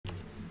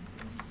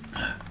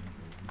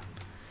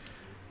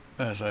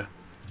So,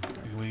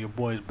 when your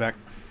boy is back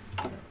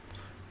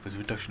with the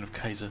reduction of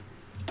Kaiser.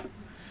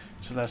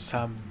 So last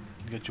time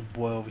you got your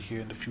boy over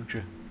here in the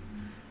future.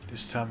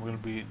 This time we're gonna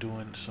be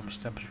doing some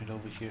establishment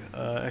over here.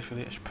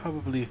 Actually, I should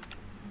probably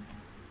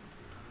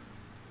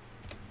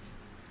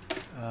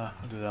I'll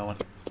do that one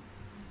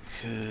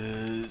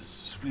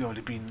because we've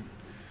already been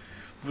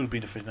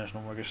the Finnish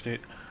national worker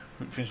state,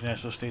 Finnish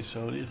national state.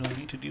 So there's no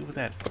need to deal with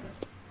that.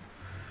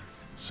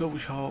 So we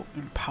shall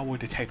empower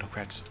the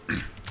technocrats.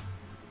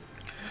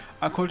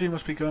 Our quality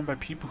must be governed by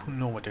people who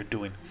know what they're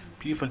doing.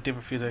 People from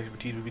different fields of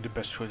expertise would be the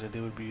best choice, that they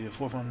would be the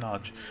forefront of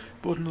knowledge.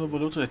 But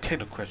those are the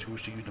technocrats who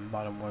wish to use the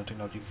modern world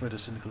technology for further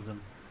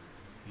syndicalism.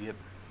 Yep.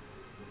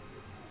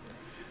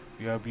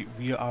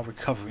 We are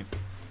recovering.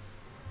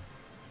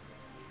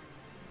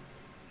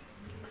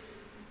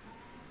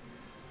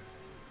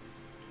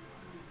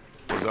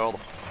 Zelda.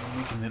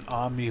 Making an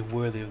army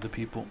worthy of the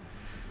people.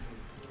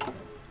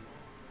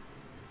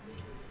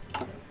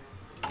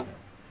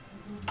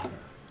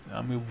 An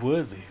army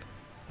worthy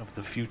of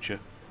the future.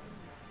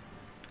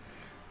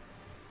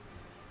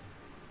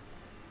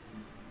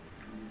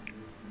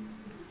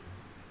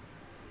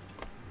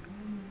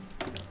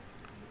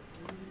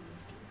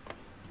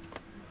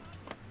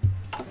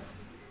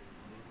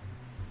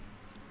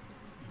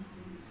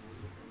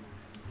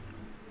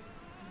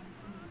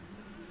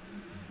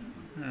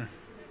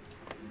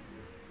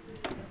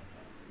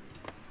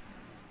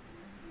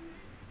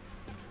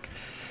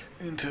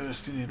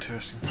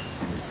 Interesting.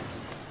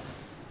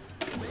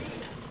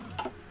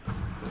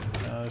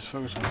 Let's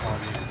focus on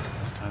party for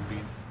the time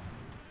being.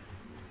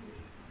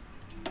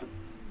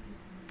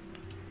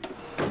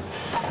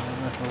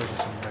 I'm not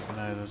focusing on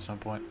recognize at some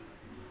point.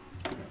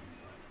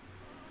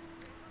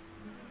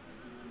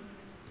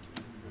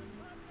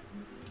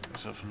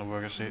 Except from the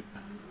worker seat.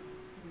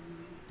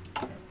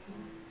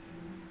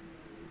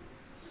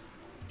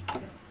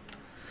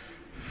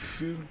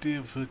 Field the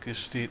worker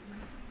state.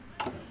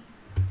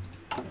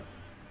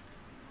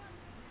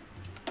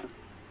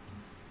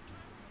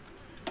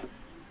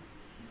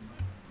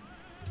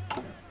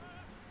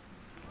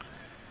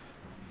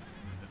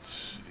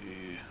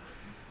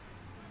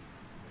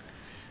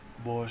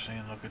 Boris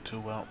ain't looking too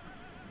well.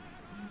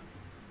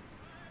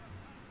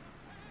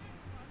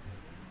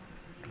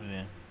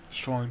 Yeah.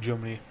 Strong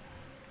Germany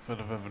for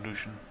the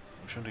revolution.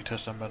 Shouldn't they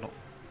test our metal?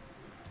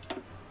 Yeah,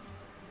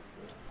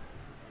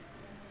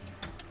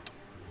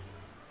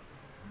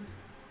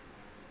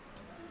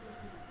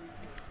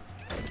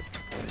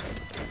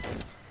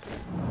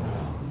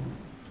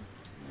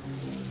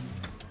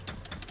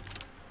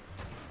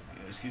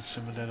 let's get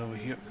some of that over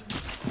here.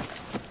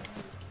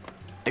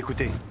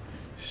 Écoutez.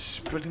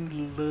 Spreading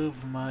the love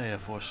of my Air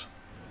Force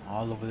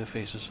all over their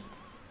faces.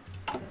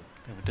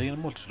 Every day in a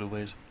multitude of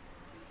ways.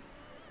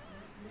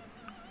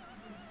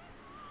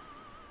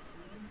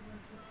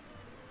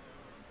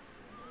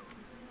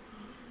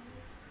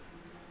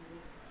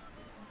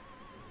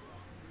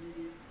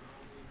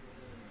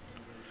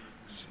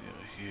 See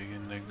over here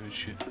getting that good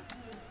shit.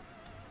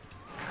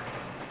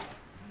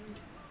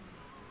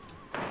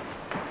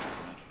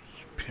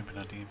 Just pimping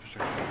out the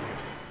infrastructure over here.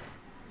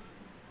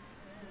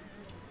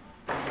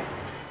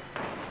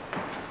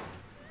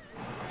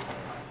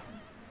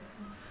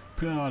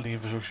 Putting all the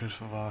infrastructures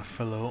for our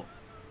fellow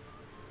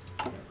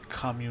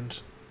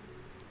communes.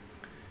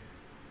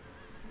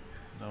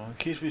 Now, in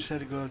case we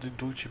decide to go to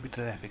Deutsche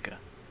Mittelafrika.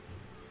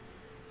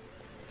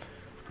 It's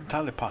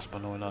entirely possible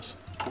knowing us.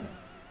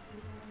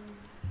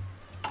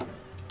 I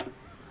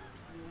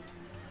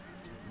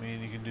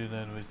mean, you can do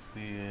that with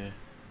the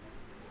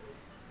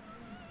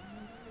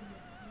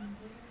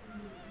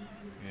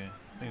yeah,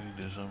 I think we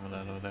can do something with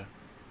that over there.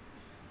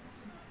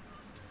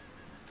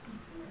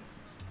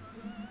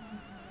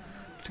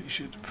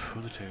 T-shirt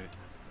proletariat.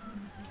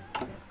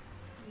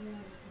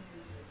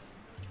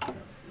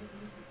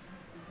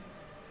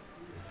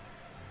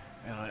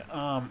 Anyway,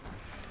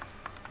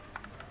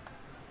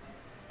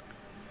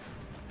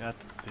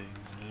 that's the things,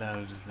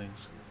 loads of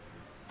things.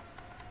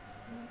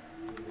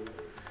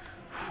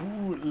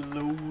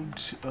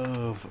 Loads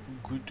of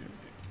good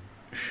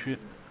shit.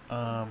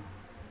 That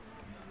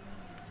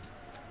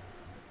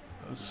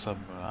was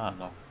something, I don't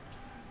know.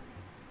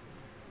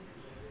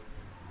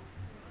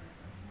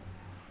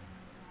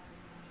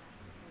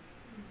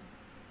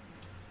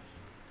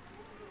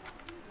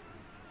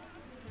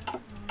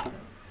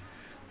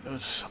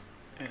 There's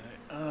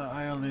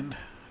Ireland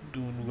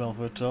doing well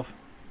for itself.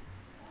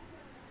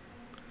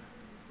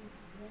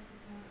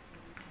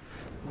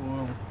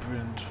 War with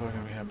Britain's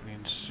fucking be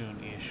happening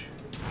soon-ish.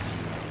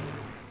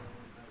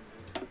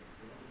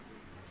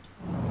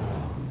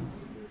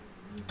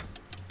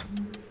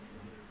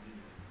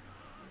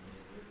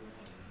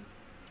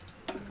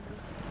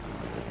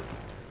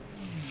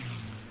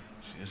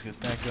 So let's get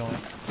that going.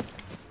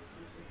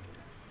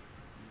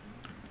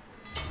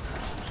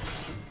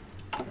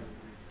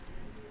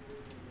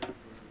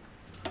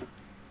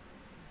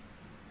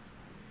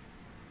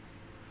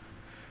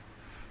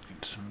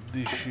 Some of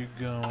this shit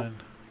going,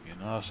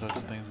 getting all sorts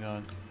of things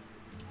going.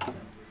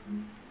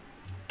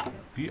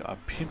 We are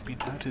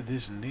pimping out of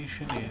this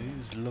nation. It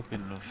is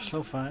looking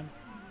so fine.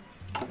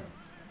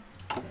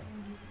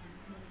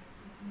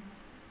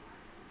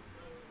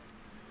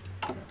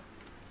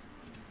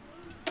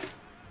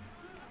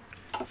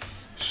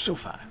 So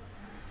fine.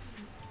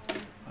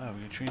 Wow,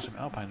 we can train some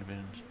Alpine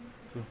divisions.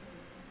 Cool.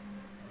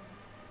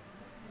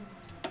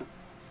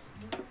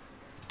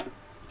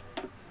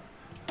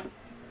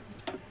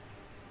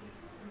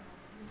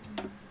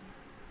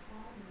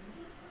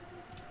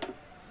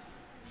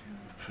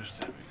 Push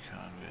that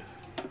recon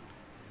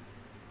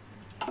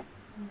with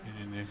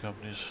Indian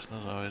companies.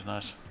 Those are always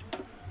nice.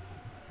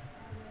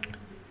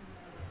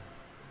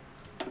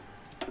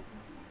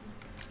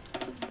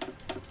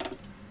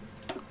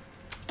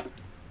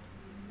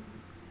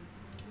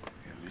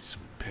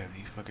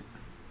 Fuck it.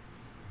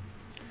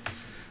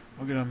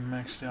 We're gonna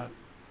max out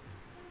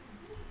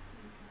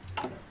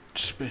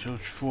special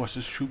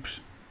forces troops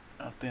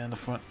out there in the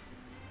front.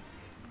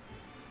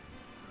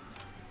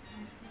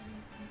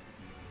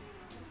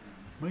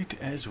 Might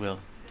as well.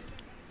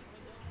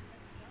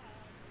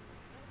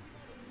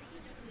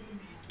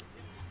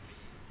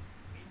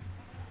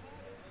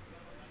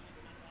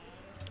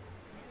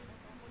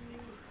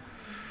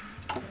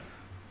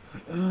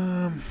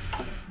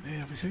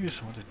 Yeah, we could get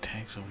some other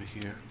tanks over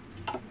here.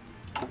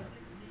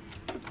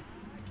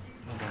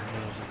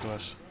 Mills, of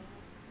course.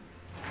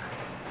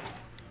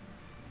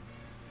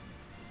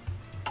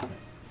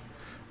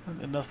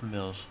 Enough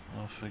mills,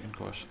 oh freaking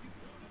course.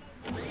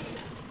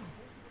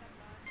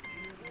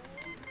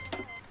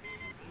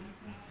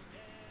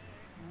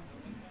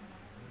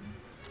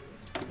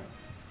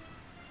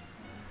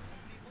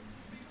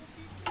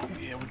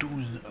 Yeah, we're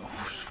doing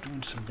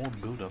some more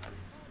build up.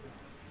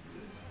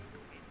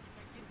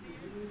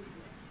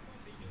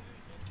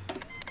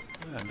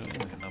 Yeah, no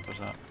one can help us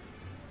out.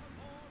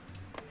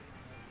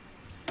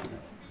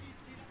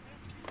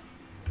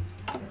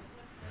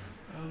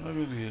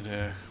 Look at you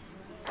there.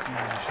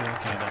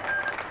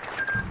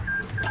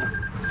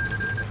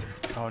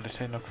 Power the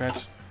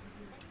technocrats.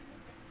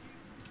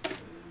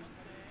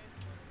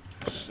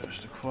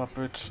 There's the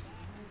cooperates.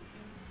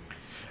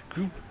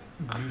 Group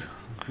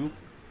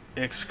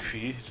X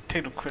Cree is a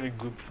technocratic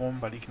group formed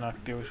by the economic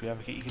theorists who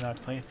advocate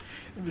economic planning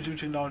and pursue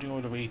technology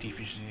order of 80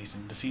 efficiencies.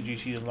 The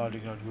CGC is a large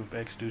economic group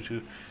X due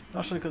to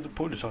not only because the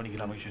politics on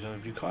economic issues,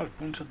 but because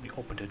Boone should be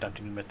open to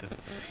adopting new methods.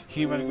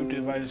 He by the group to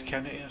divide his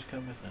cabinet and has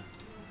come with them.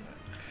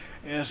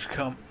 It has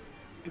come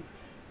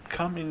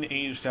in the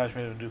age of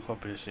establishment of a new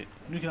corporate state.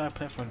 New economic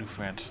plan for a new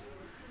France.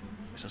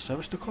 It's a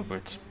service to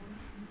corporates.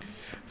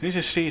 This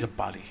is state is a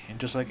body, and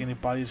just like any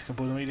body is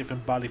composed of many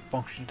different body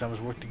functions that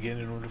must work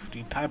together in order for the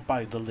entire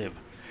body to live.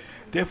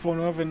 Therefore,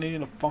 in order for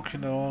any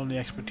function and all the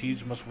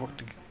expertise must work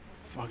to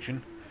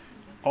function.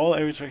 All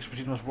areas of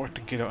expertise must work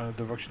together under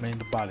the direction of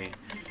the body.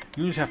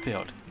 Unions have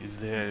failed.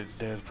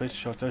 There's a place to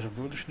show such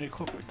revolutionary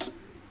corporates.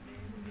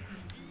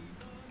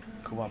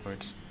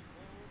 Cooperates.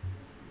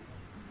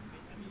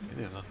 It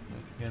is a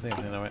yeah, they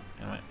have that right.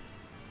 Anyway.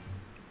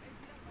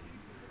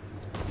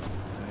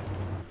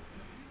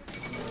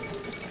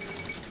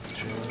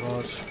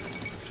 Rods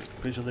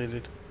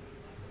capitulated.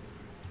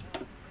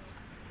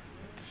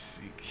 Let's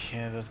see,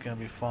 Canada's gonna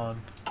be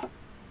fun.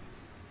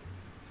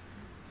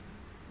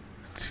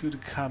 To the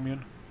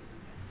commune.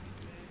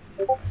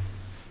 Oh,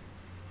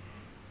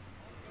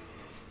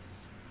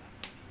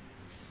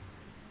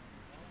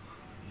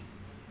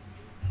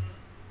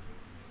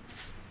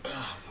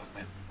 fuck,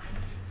 man.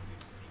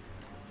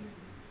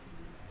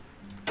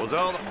 Aux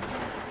ordres.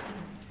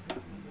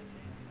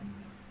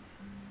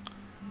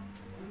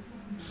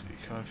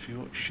 A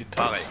few shit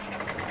tons.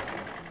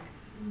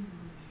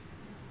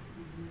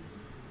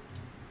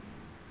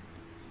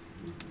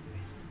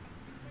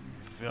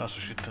 We also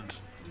shit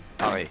tons.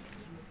 Pareil.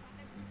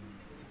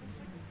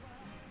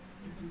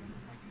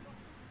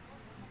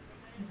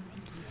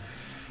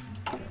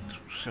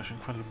 Discussion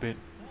quite a bit.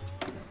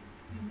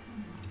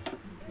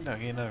 No,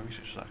 again, another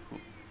research site. Cool.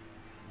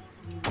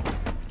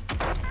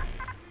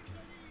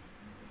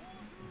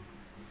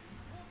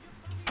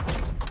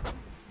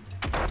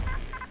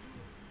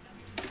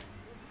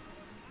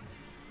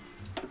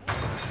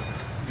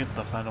 Get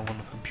the final one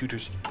of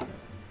computers.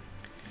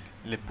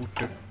 Le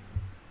puter.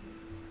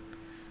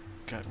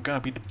 Gotta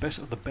be the best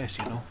of the best,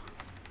 you know.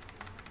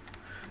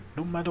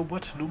 No matter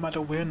what, no matter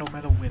where, no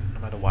matter when, no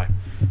matter why.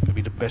 Gotta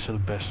be the best of the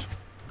best.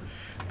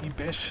 The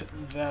best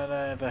that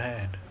I ever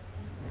had.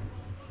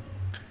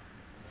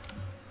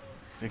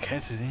 The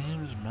cat's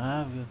name is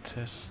Marvel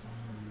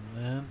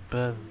Testament,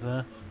 but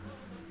gotta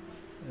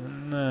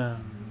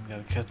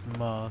catch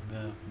them all.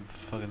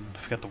 Fucking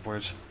forget the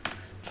words.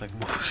 It's like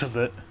most of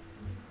it.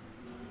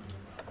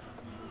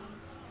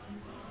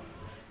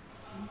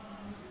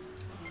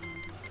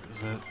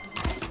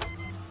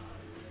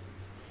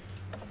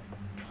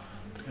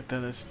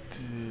 Let's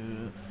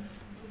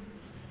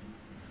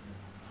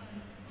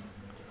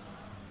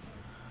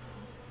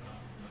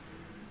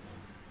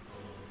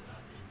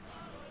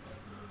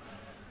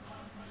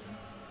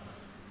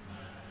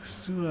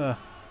do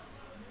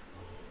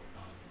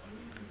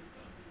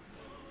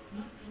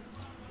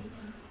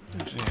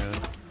engineer.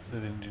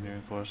 the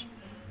engineering course.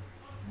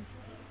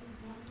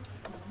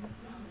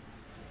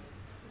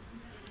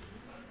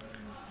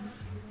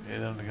 Yeah, I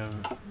don't think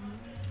I'm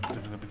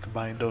going to be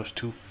combining those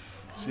two.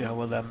 See how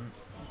well that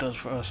does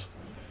for us.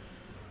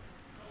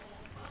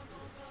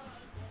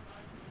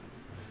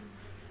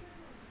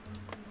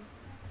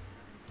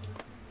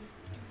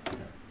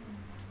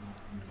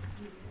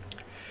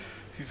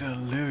 See, that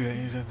Lyria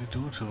ain't exactly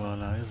doing so well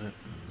now, is it?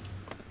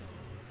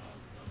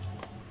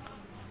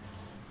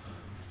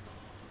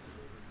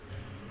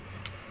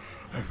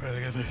 I'm trying to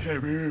get the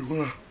camera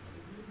well.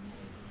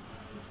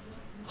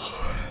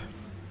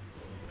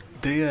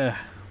 They are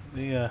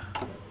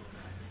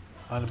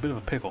in a bit of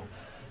a pickle.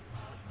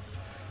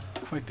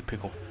 Quite the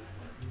pickle.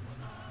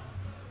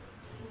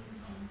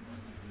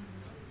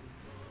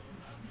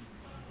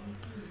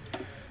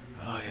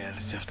 Oh yeah,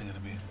 it's definitely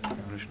going to be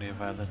revolutionary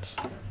violence.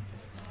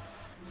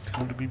 It's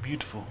going to be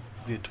beautiful,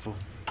 beautiful,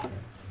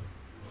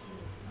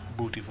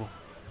 beautiful.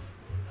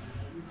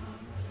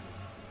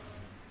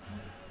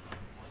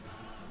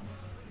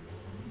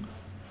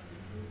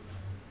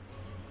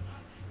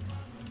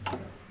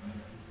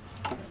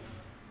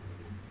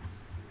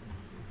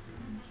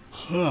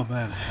 Oh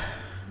man.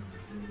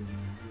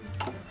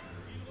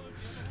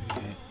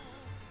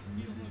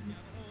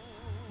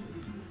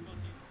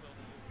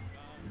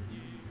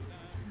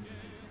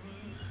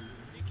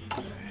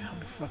 How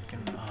many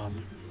fucking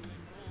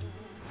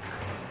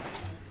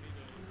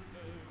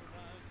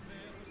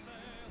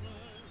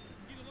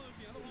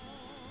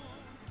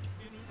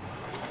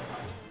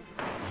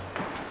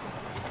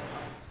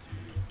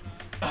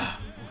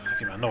I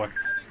came out of nowhere.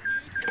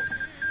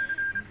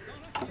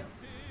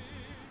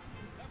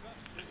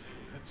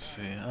 Let's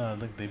see.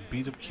 Look, they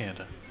beat up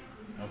Canada,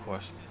 of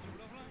course.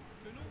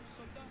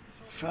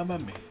 Fam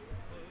on me.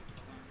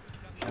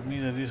 That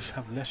means that they just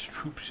have less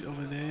troops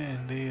over there,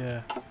 and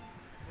they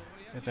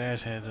get their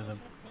ass handed to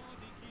them.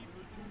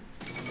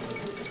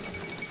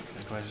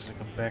 Likewise, they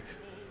come back.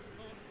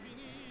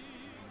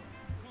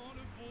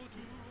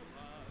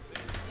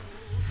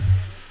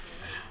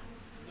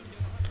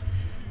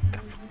 The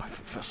fuck, my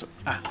foot fell so.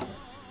 Ah!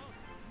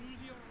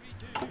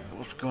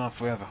 What's going on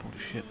forever? Holy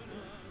shit.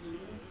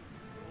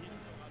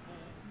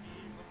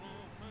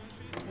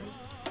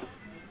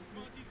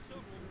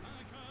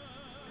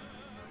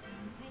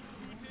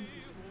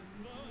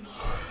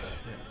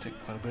 Take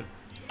quite a bit.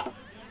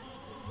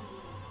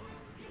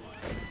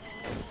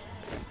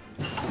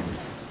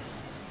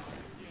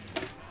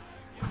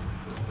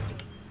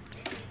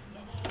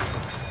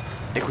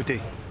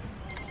 Écoutez.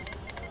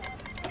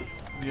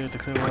 Yeah, to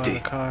clear out the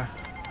car.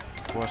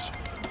 Of course.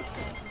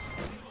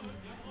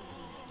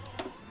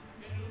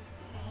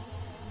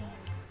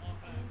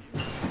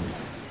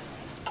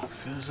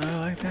 Because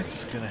like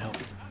that's gonna help.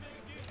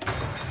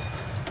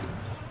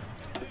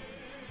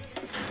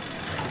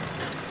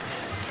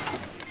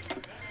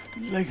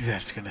 Like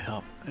that's gonna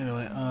help.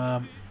 Anyway,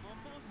 let's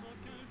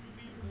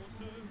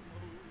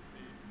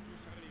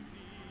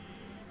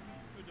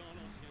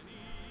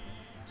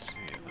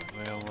see, the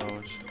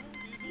railroads.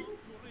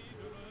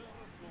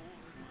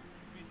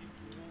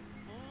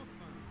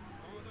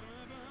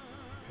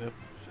 Yep.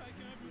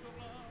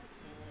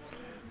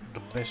 The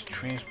best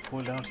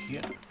transport out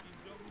here.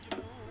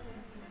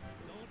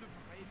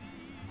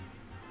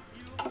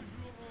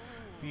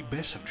 The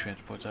best of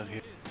transports out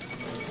here.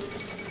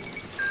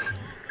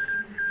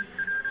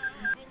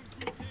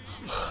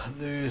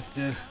 There's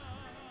the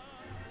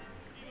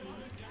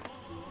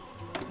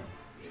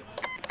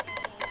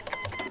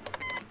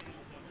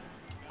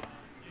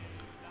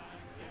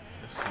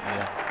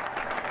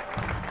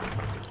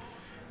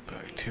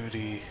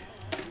activity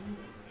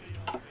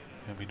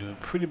gonna be doing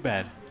pretty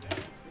bad.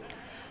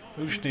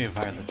 Revolutionary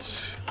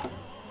violence.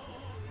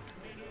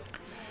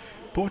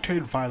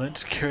 Portrayed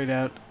violence carry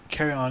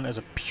on as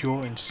a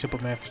pure and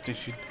simple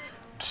manifestation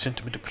of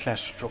sentiment of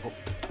class struggle.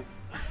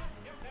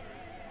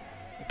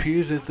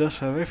 Appears that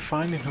thus a very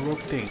fine and heroic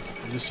thing.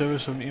 The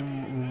service of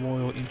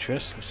immemorial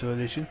interests of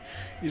civilization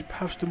is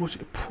perhaps the most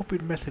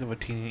appropriate method of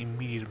attaining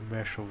immediate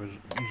material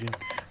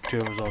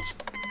results.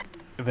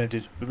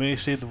 Advantage, but may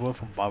save the world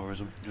from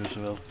barbarism,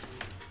 Roosevelt.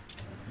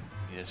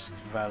 Yes,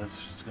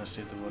 violence is going to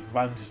save the world.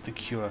 Violence is the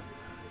cure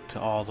to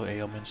all the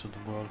ailments of the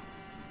world.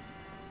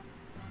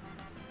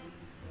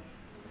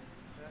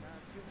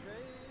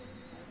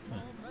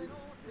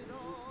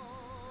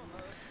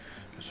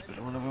 That's a bit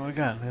of whatever we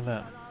got. Look at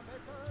that.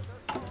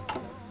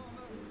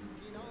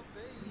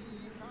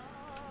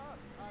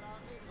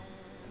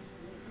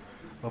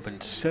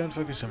 Open 7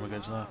 focus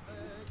immigrants now.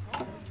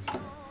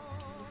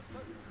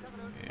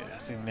 Yeah, I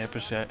think next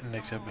episode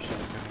we're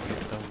gonna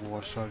get the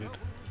war started.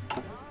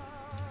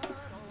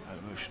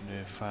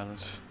 Revolutionary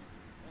violence.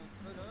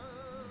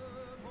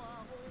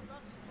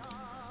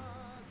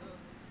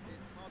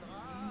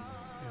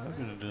 Yeah, I'm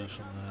gonna do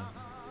some.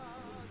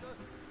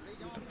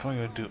 I'm probably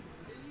gonna do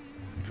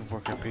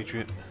work at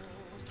Patriot.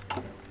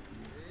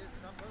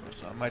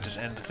 So I might just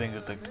end the thing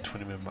at like the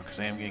 20-minute mark because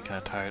I am getting kind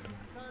of tired.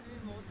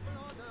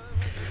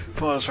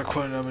 For all this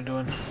recording I've been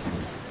doing,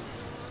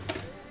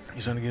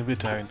 he's starting to get a bit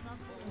tired.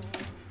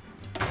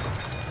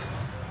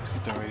 He's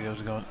get the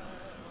radios going.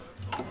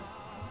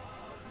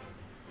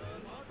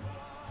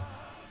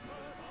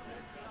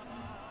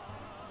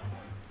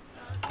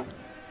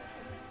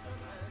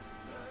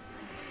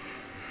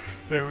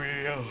 There we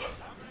go.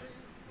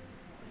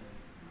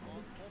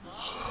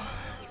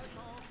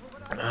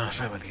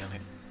 Sorry about the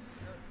yawning.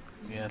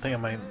 Yeah, I think I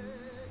might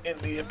end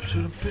the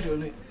episode a bit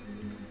early.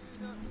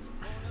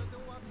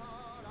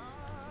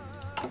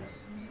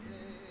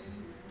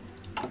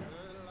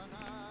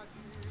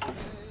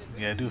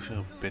 Yeah, I do feel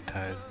a bit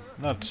tired.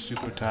 Not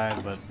super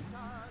tired, but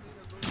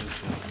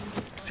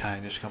just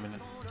tired just coming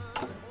in.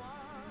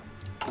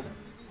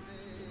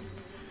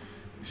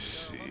 Let's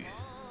see.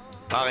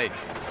 Pareil.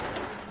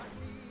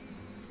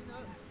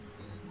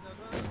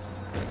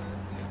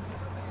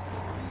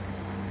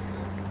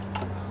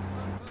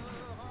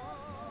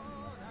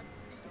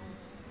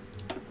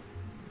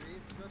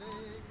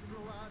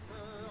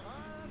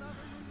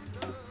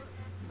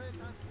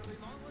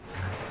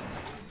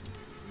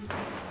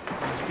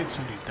 Let's get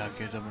some of these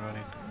dockheads up and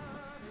running.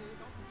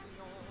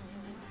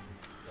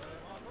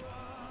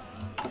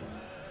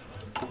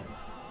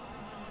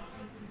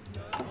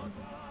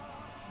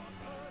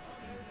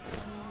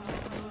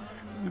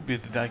 We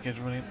beat the dockheads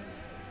running.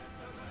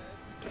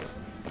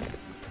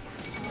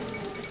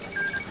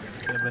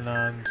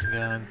 Lebanon's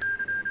gone.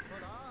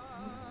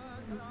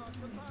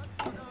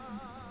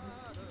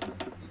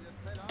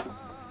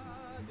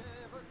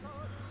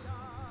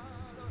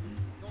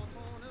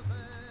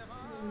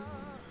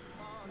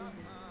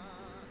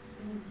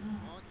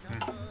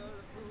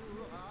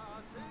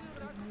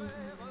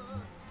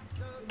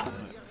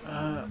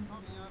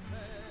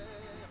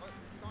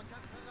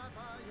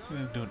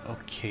 We're doing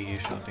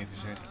okay-ish on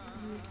things here.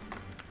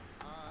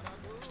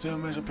 Still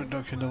measure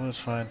production though, it's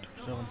fine.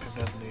 Still in pimp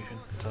destination,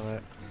 it's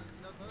alright.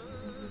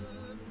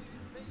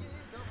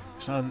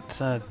 It's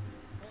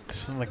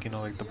not like, you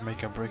know, like the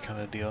make or break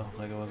kind of deal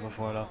like it was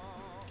before though.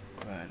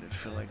 But I did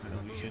feel like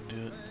we could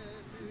do it.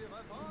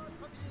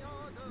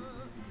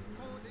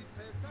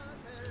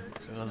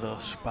 A little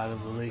spot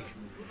of the lake.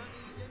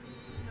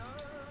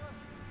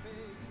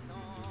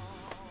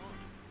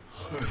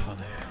 Very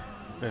funny.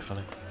 Very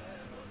funny.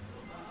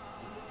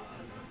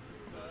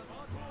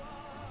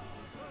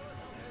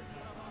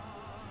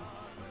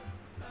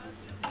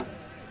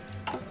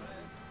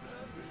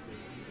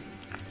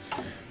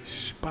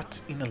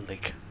 Spots in a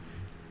lake.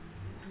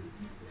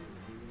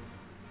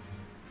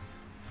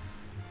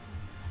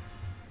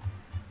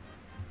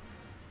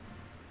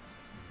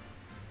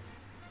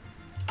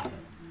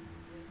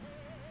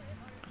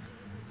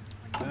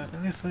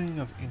 Anything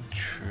of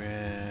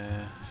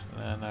interest?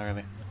 Nah, not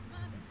really.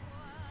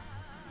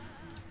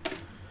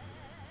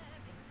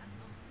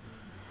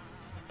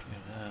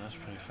 That's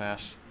pretty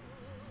fast.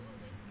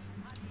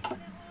 Too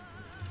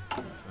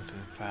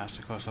fast,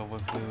 of course. I'll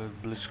work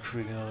with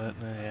Blitzkrieg and all that.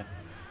 Yeah.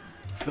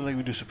 I feel like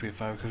we do some pretty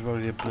fast because we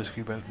already did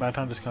Blitzkrieg, but by the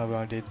time this comes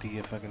around, I did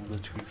the fucking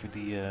Blitzkrieg for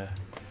the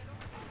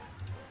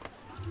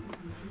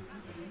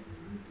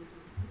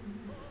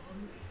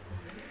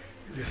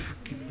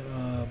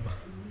freaking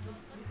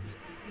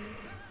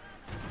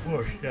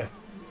wars, yeah.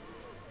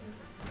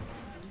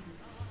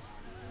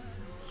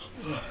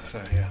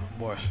 Sorry, yeah,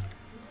 wars.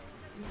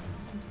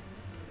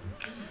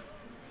 I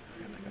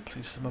think I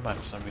played some of mine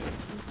for some reason.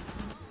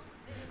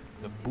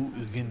 The boot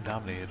is getting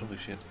dominated, holy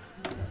shit.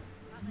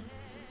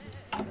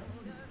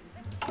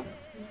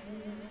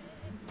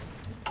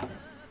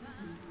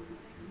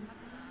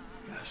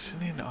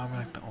 Sitting in the army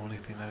like the only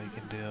thing that we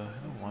can do. I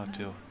don't want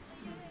to.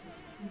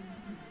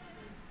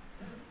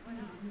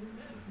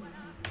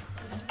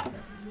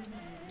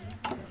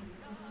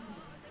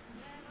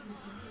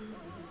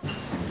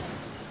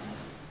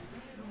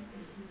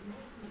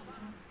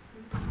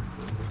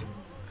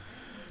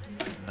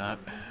 Not.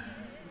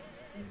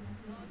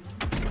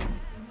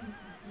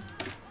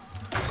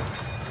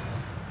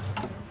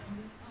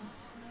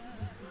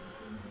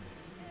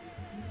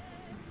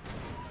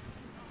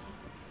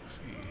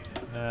 See,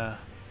 nah.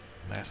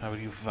 That's not what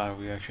you fire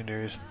reaction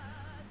there is.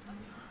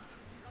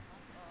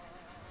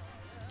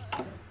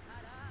 Yeah,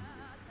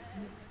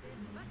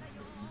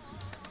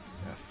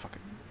 fuck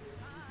it.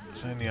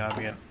 Send the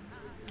army in.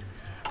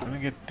 I'm gonna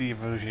get the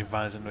evolutionary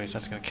violence anyway, so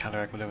that's gonna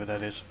counteract whatever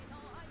that is.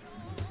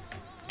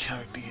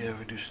 Counteract the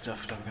reduced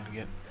stuff that I'm gonna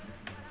get.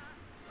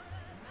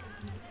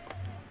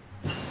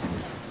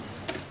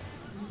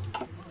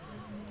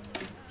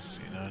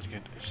 See, now let's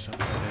get some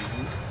kind of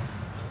loot.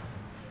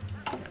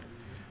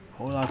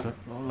 A whole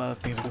lot of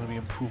things are going to be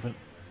improving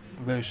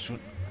very soon.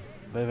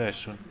 Very, very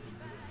soon.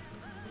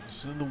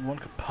 Sooner than one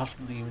could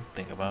possibly even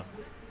think about.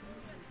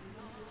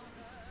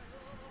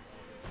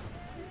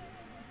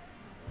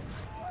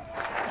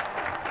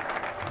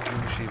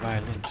 Revolutionary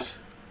violence.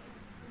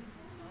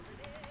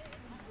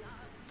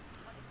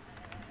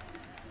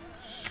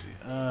 Let's see,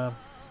 yeah,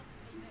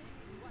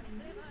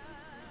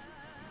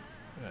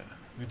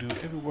 we do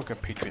every work a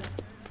patriot.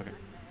 Fuck it.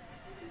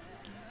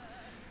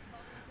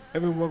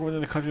 Every worker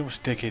within the country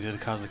must dedicate to the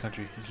cause of the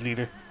country, its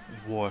leader,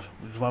 its wars,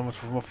 which is one must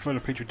promote further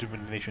patriotism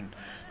in the nation.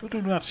 Those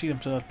who do not see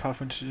themselves as proud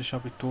for instance shall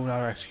be thrown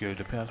out or executed,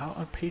 depending on how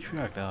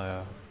unpatriotic they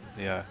are.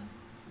 They are.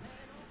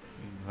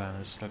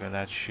 Violence, look at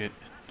that shit.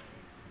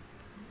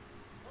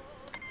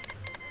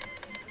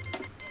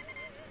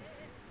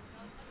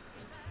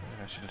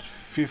 That shit is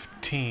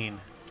 15.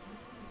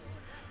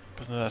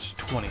 But no, that's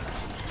 20.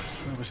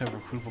 20%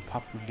 recruitable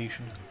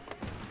population.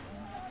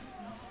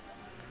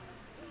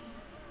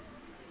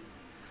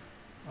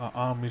 Our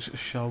armies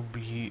shall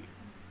be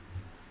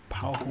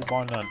powerful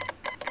bar none.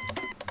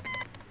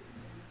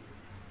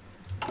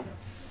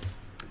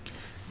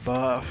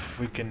 But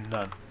freaking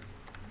none.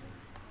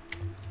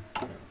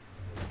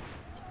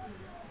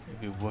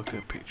 Maybe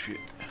worker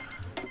patriot.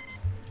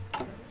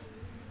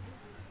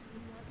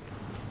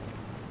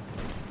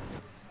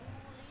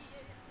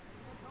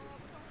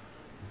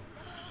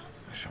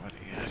 Somebody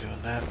is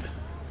doing that.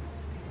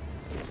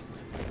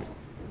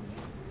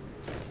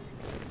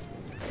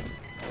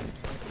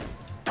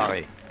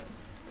 Arrêt.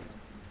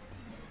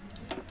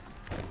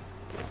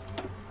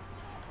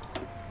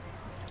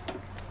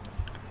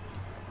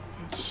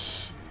 Let's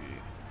see.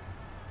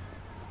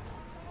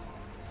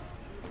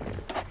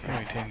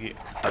 Here, Tanguy.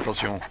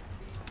 Attention.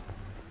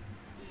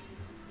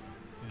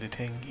 Le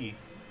Tanguy.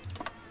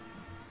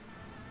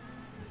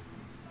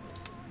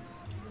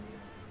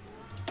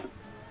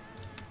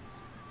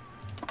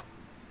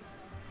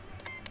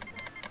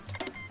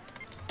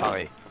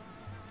 Arrêt.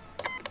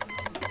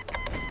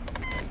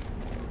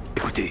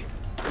 Écoutez.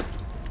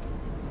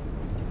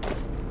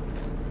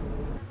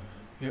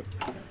 Yep.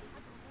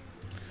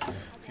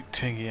 Get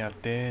Tanguy out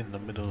there in the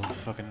middle of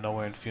fucking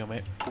nowhere and film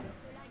it.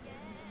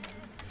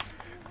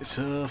 It's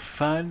a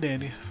fine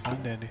dandy,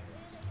 fine dandy.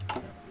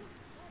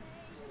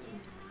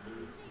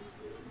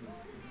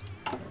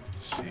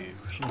 Let's see,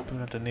 we're still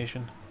doing out the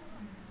nation.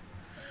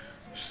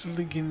 Still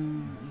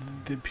thinking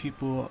the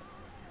people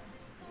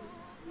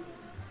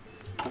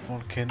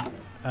from Ken.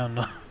 I don't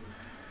know.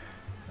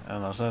 I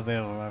don't know, so I think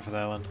I'll run for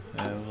that one.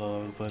 Yeah, it was all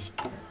over the place.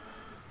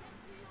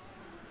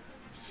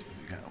 Let's see,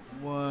 we got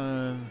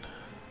one.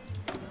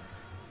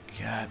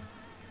 God.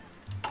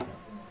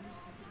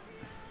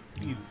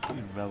 Need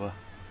rubber.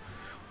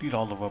 Need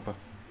all the rubber.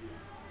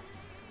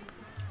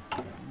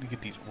 Let me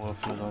get these oil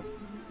fields up.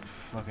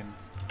 Fucking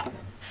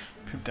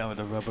pimp down with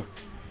the rubber.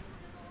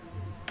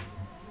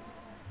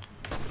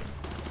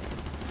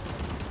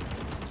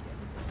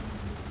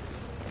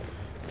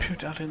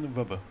 Pimped out in the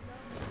rubber.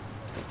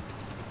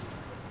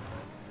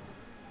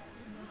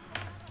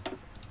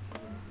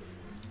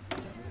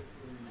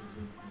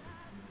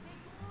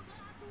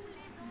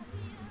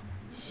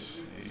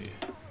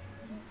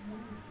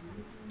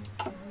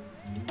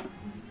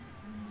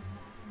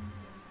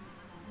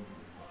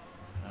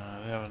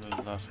 They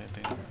haven't lost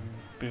anything.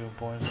 Bigger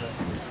points there.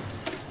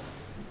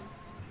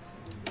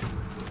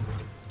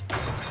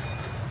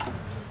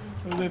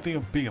 What do they think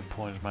of bigger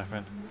points, my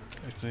friend?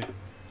 Actually.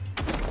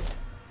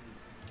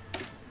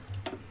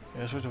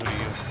 Yeah, switch over to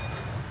you.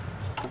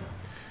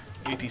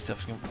 80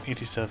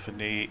 stuff and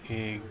the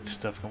egg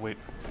stuff can wait.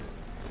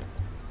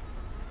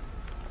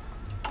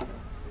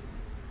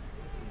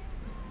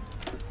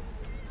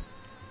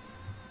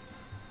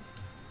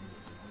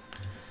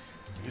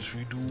 Guess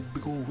we do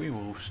big old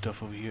railroad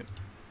stuff over here.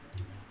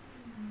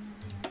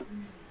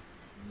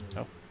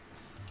 Oh.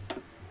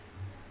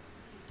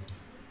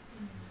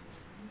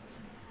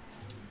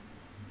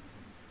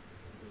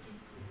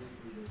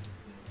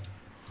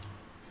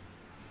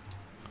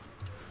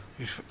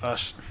 It's for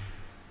us.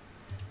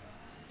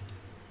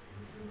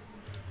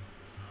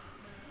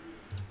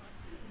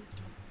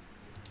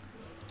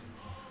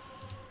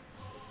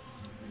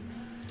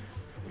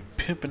 We're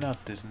pimping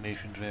out this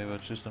nation's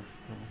railroad system.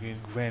 We're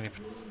getting granted.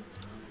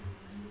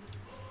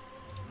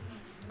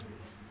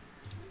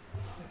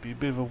 Be a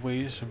bit of a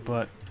ways,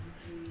 but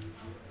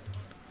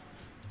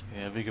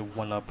yeah, we can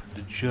one up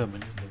the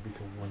German. We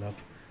can one up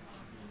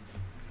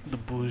the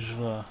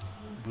bourgeois.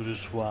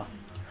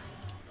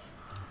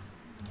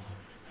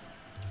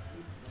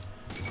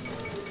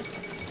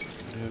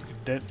 Look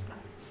at that.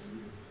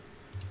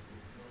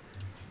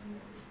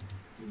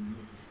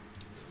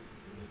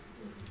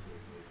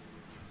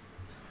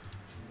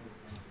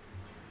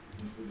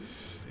 Let's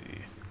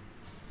see.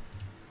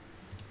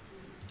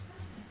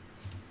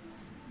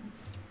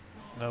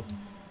 Nope.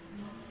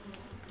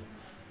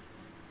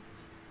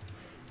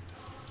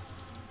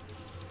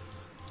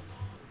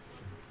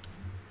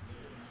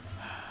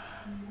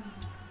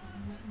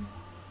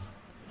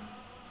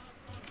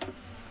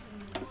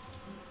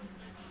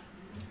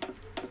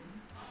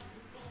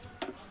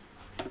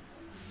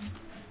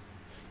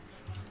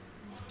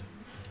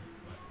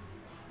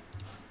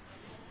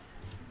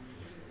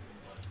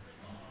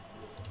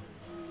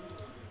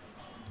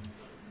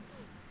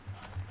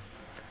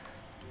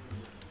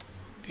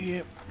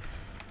 Yep.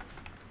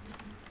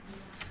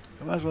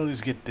 I might as well at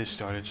least get this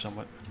started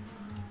somewhat.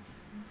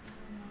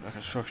 Our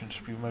construction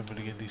speed might be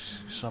able to get these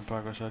some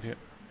progress out here.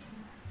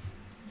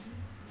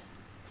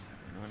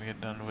 We're gonna get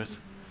done with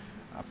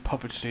our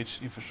puppet states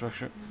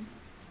infrastructure.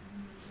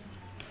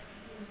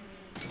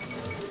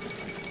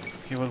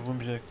 Here what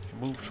rooms that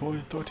move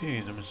toward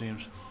authoritarianism, it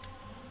seems.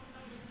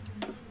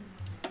 I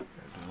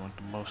don't want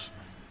the most.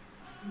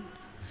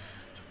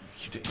 So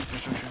Keep the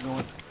infrastructure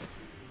going.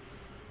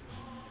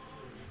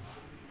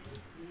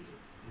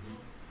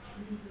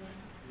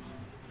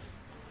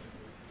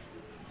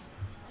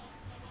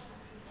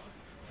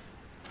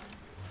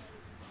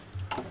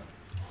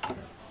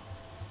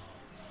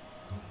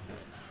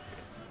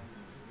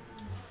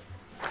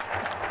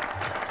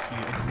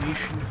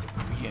 Nation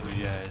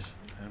re-energize,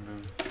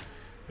 and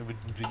we'll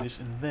do this,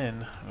 and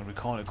then I'll be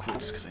calling it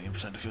quits because I am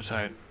starting to feel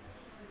tired.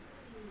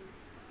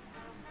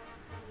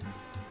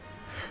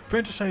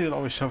 French society had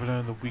always suffered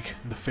under the weak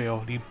and the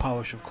frail, the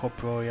impoverished of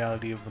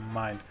corporeality of the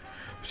mind.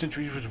 For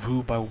centuries was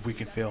ruled by weak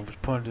and frail, was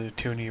put under the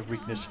tyranny of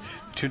weakness,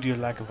 the tyranny of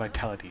lack of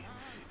vitality.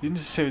 It is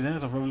necessary then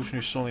that the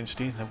revolutionary Solian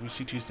state that we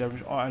seek to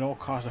establish at all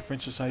costs a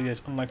French society that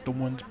is unlike the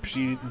ones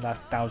preceded in the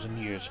last 1,000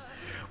 years.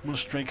 One of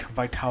strength,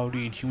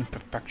 vitality, and human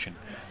perfection.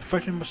 The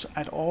Frenchman must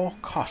at all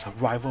costs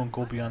rival and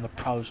go beyond the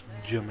proudest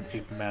German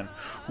ape man,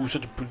 who is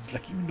such a brute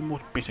like even the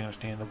most basic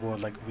understanding of the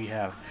world like we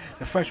have.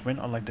 The Frenchman,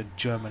 unlike the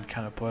German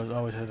counterpart,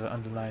 always had an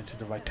underlying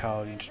sense of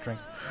vitality and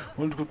strength.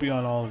 One who could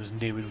beyond all of his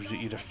neighbors was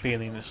either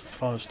failing or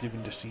falling asleep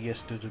in the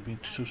siesta or being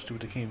so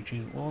stupid they came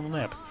between all the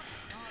lamp.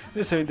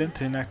 This is then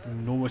to enact the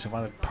noblest and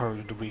violent purge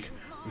of the weak,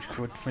 which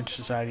corrupt French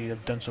society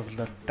have done so for the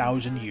last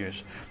 1,000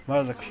 years.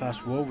 Rather than a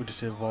class war, which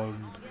instead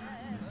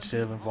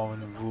of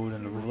involving the ruled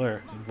and the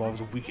ruler, involves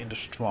the weak and the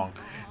strong.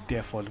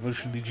 Therefore, the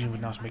Revolutionary Legion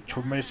would now make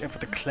tremendous effort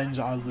to cleanse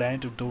our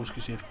land of those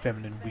considered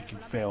feminine, weak, and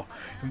frail,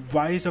 and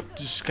rise up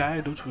to the sky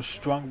those who are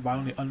strong,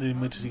 violently under the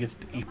military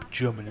against the ape,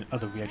 German, and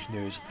other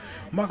reactionaries.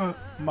 Mark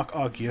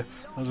Augier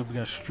also began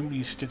an extremely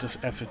extensive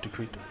effort to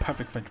create the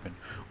perfect Frenchman,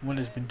 one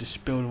that has been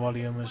dispelled of all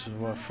the elements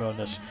and royal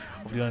frailness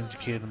of the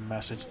uneducated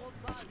masses,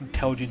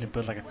 intelligent and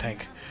built like a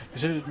tank. They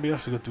said it made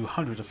us to go through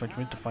hundreds of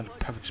Frenchmen to find a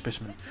perfect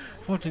specimen.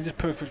 Unfortunately, this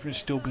perfect Frenchman is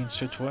still being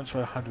searched for, and so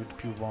 100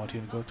 people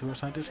volunteered to go to our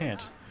scientists'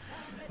 hands.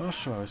 Oh,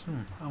 sure.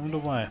 I wonder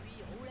why.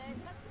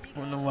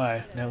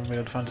 Never been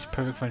able to find this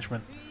perfect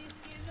Frenchman.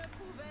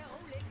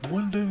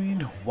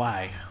 Wondering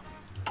why.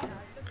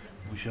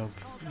 We shall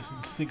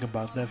think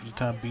about that for the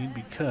time being,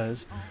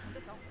 because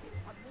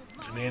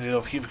we ended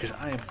up here because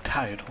I am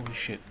tired. Holy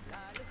shit.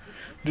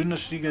 Do not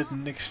see you guys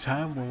next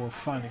time when we're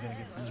finally gonna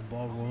get this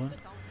ball rolling,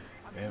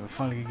 and we're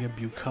finally gonna get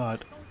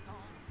Bucard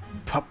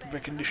proper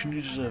recognition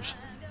he deserves.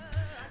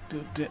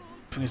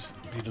 Because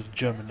the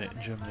German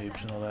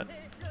apes and all that.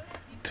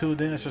 Till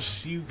then, I shall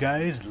see you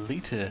guys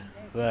later.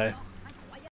 Bye.